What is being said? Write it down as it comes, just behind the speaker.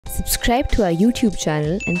Subscribe to our YouTube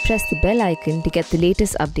channel and press the bell icon to get the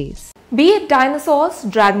latest updates. Be it dinosaurs,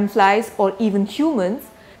 dragonflies, or even humans,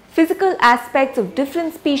 physical aspects of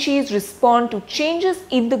different species respond to changes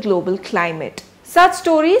in the global climate. Such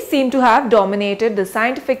stories seem to have dominated the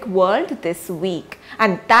scientific world this week,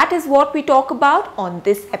 and that is what we talk about on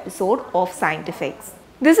this episode of Scientifics.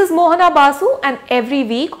 This is Mohana Basu, and every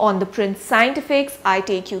week on ThePrint Scientifics, I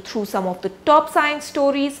take you through some of the top science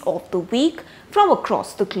stories of the week from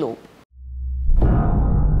across the globe.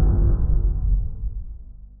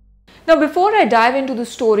 Now, before I dive into the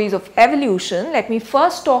stories of evolution, let me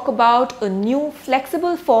first talk about a new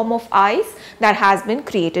flexible form of ice that has been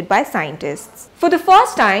created by scientists. For the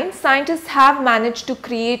first time, scientists have managed to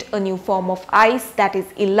create a new form of ice that is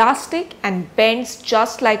elastic and bends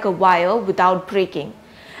just like a wire without breaking,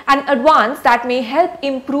 an advance that may help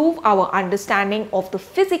improve our understanding of the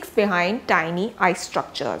physics behind tiny ice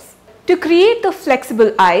structures. To create the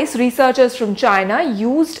flexible ice, researchers from China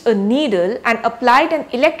used a needle and applied an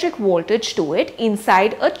electric voltage to it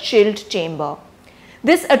inside a chilled chamber.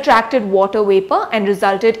 This attracted water vapor and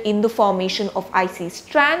resulted in the formation of icy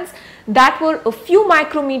strands that were a few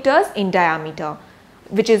micrometers in diameter,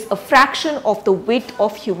 which is a fraction of the width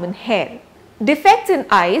of human hair. Defects in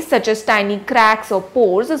ice, such as tiny cracks or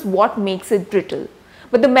pores, is what makes it brittle.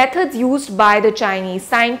 But the methods used by the Chinese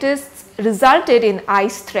scientists resulted in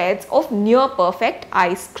ice threads of near-perfect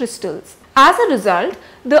ice crystals. As a result,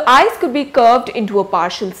 the ice could be curved into a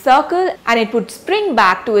partial circle and it would spring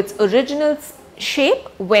back to its original shape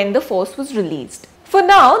when the force was released. For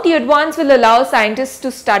now, the advance will allow scientists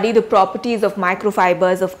to study the properties of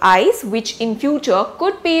microfibers of ice, which in future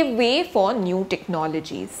could pave way for new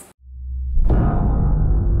technologies.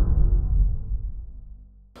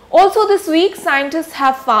 Also this week, scientists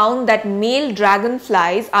have found that male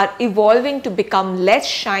dragonflies are evolving to become less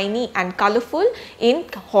shiny and colorful in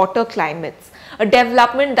hotter climates, a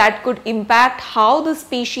development that could impact how the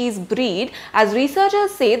species breed, as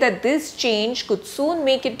researchers say that this change could soon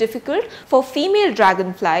make it difficult for female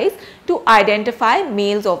dragonflies to identify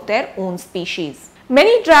males of their own species.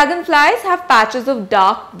 Many dragonflies have patches of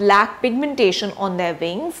dark black pigmentation on their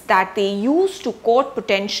wings that they use to court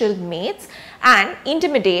potential mates and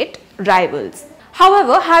intimidate rivals.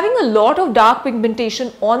 However, having a lot of dark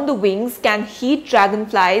pigmentation on the wings can heat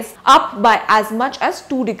dragonflies up by as much as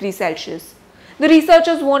 2 degrees Celsius. The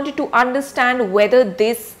researchers wanted to understand whether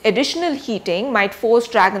this additional heating might force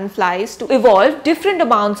dragonflies to evolve different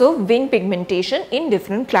amounts of wing pigmentation in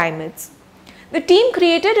different climates. The team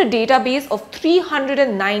created a database of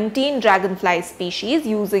 319 dragonfly species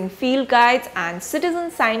using field guides and citizen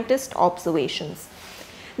scientist observations.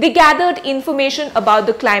 They gathered information about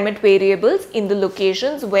the climate variables in the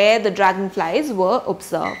locations where the dragonflies were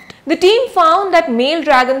observed. The team found that male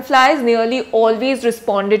dragonflies nearly always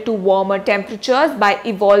responded to warmer temperatures by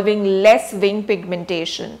evolving less wing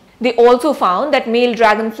pigmentation. They also found that male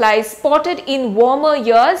dragonflies spotted in warmer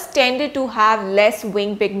years tended to have less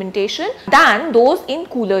wing pigmentation than those in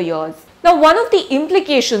cooler years. Now, one of the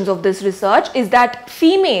implications of this research is that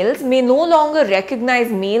females may no longer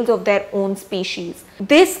recognize males of their own species.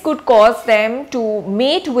 This could cause them to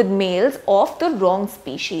mate with males of the wrong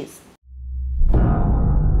species.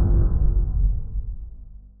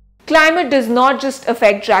 Climate does not just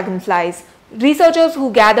affect dragonflies. Researchers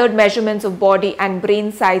who gathered measurements of body and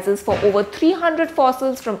brain sizes for over 300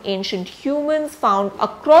 fossils from ancient humans found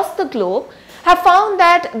across the globe have found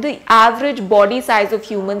that the average body size of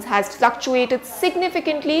humans has fluctuated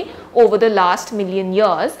significantly over the last million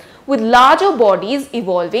years, with larger bodies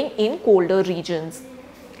evolving in colder regions.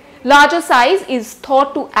 Larger size is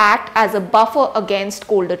thought to act as a buffer against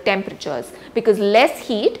colder temperatures because less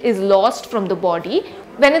heat is lost from the body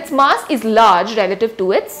when its mass is large relative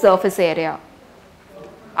to its surface area.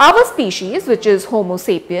 Our species, which is Homo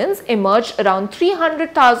sapiens, emerged around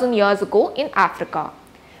 300,000 years ago in Africa.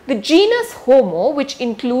 The genus Homo, which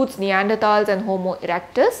includes Neanderthals and Homo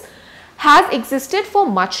erectus, has existed for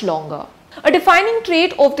much longer. A defining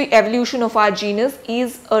trait of the evolution of our genus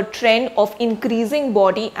is a trend of increasing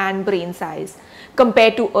body and brain size.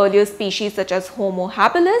 Compared to earlier species such as Homo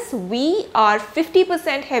habilis, we are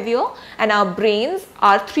 50% heavier and our brains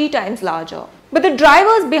are 3 times larger. But the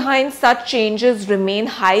drivers behind such changes remain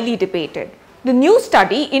highly debated. The new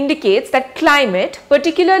study indicates that climate,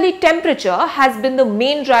 particularly temperature, has been the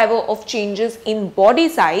main driver of changes in body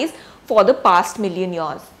size for the past million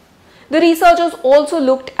years. The researchers also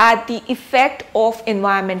looked at the effect of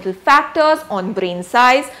environmental factors on brain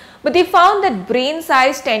size, but they found that brain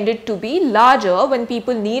size tended to be larger when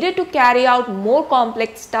people needed to carry out more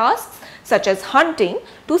complex tasks such as hunting,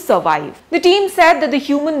 to survive. The team said that the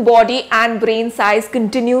human body and brain size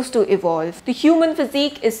continues to evolve. The human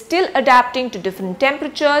physique is still adapting to different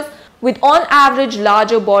temperatures, with on average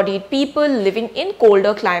larger bodied people living in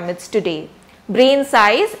colder climates today. Brain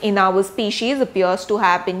size in our species appears to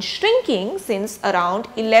have been shrinking since around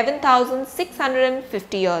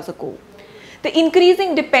 11,650 years ago. The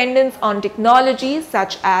increasing dependence on technology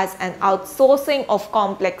such as an outsourcing of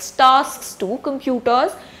complex tasks to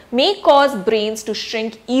computers may cause brains to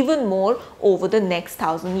shrink even more over the next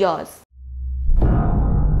 1,000 years.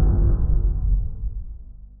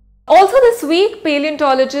 Also this week,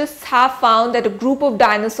 paleontologists have found that a group of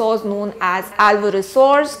dinosaurs known as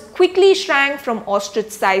alvarezsaurs quickly shrank from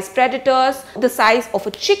ostrich-sized predators the size of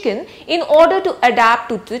a chicken in order to adapt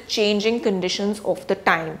to the changing conditions of the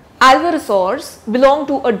time. Alvarezsaurs belong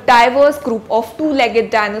to a diverse group of two-legged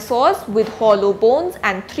dinosaurs with hollow bones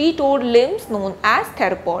and three-toed limbs known as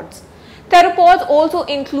theropods. Theropods also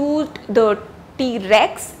include the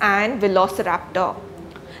T-Rex and Velociraptor.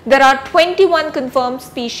 There are 21 confirmed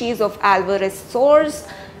species of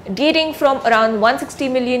alvarezsaurs dating from around 160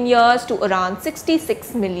 million years to around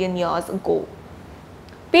 66 million years ago.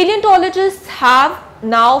 Paleontologists have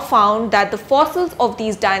now found that the fossils of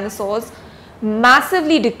these dinosaurs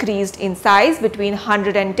massively decreased in size between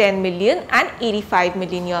 110 million and 85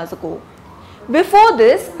 million years ago. Before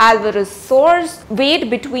this, alvarezsaurs weighed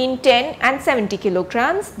between 10 and 70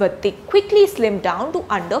 kilograms, but they quickly slimmed down to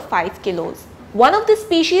under 5 kilos. One of the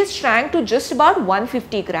species shrank to just about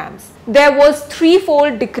 150 grams. There was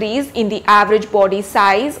threefold decrease in the average body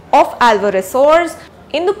size of alvarezsaurs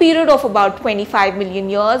in the period of about 25 million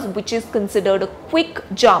years, which is considered a quick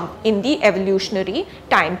jump in the evolutionary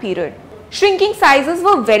time period. Shrinking sizes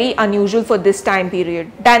were very unusual for this time period.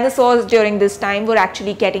 Dinosaurs during this time were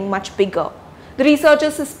actually getting much bigger. The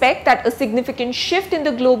researchers suspect that a significant shift in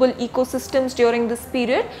the global ecosystems during this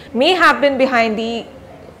period may have been behind the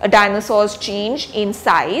dinosaurs' change in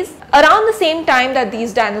size. Around the same time that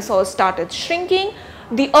these dinosaurs started shrinking,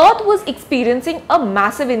 the earth was experiencing a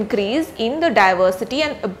massive increase in the diversity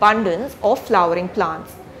and abundance of flowering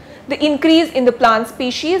plants. The increase in the plant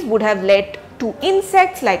species would have led to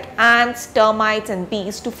insects like ants, termites and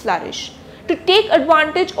bees to flourish. To take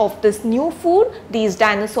advantage of this new food, these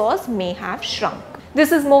dinosaurs may have shrunk.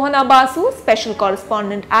 This is Mohana Basu, special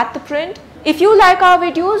correspondent at ThePrint. If you like our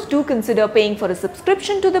videos, do consider paying for a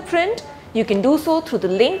subscription to ThePrint. You can do so through the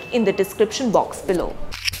link in the description box below.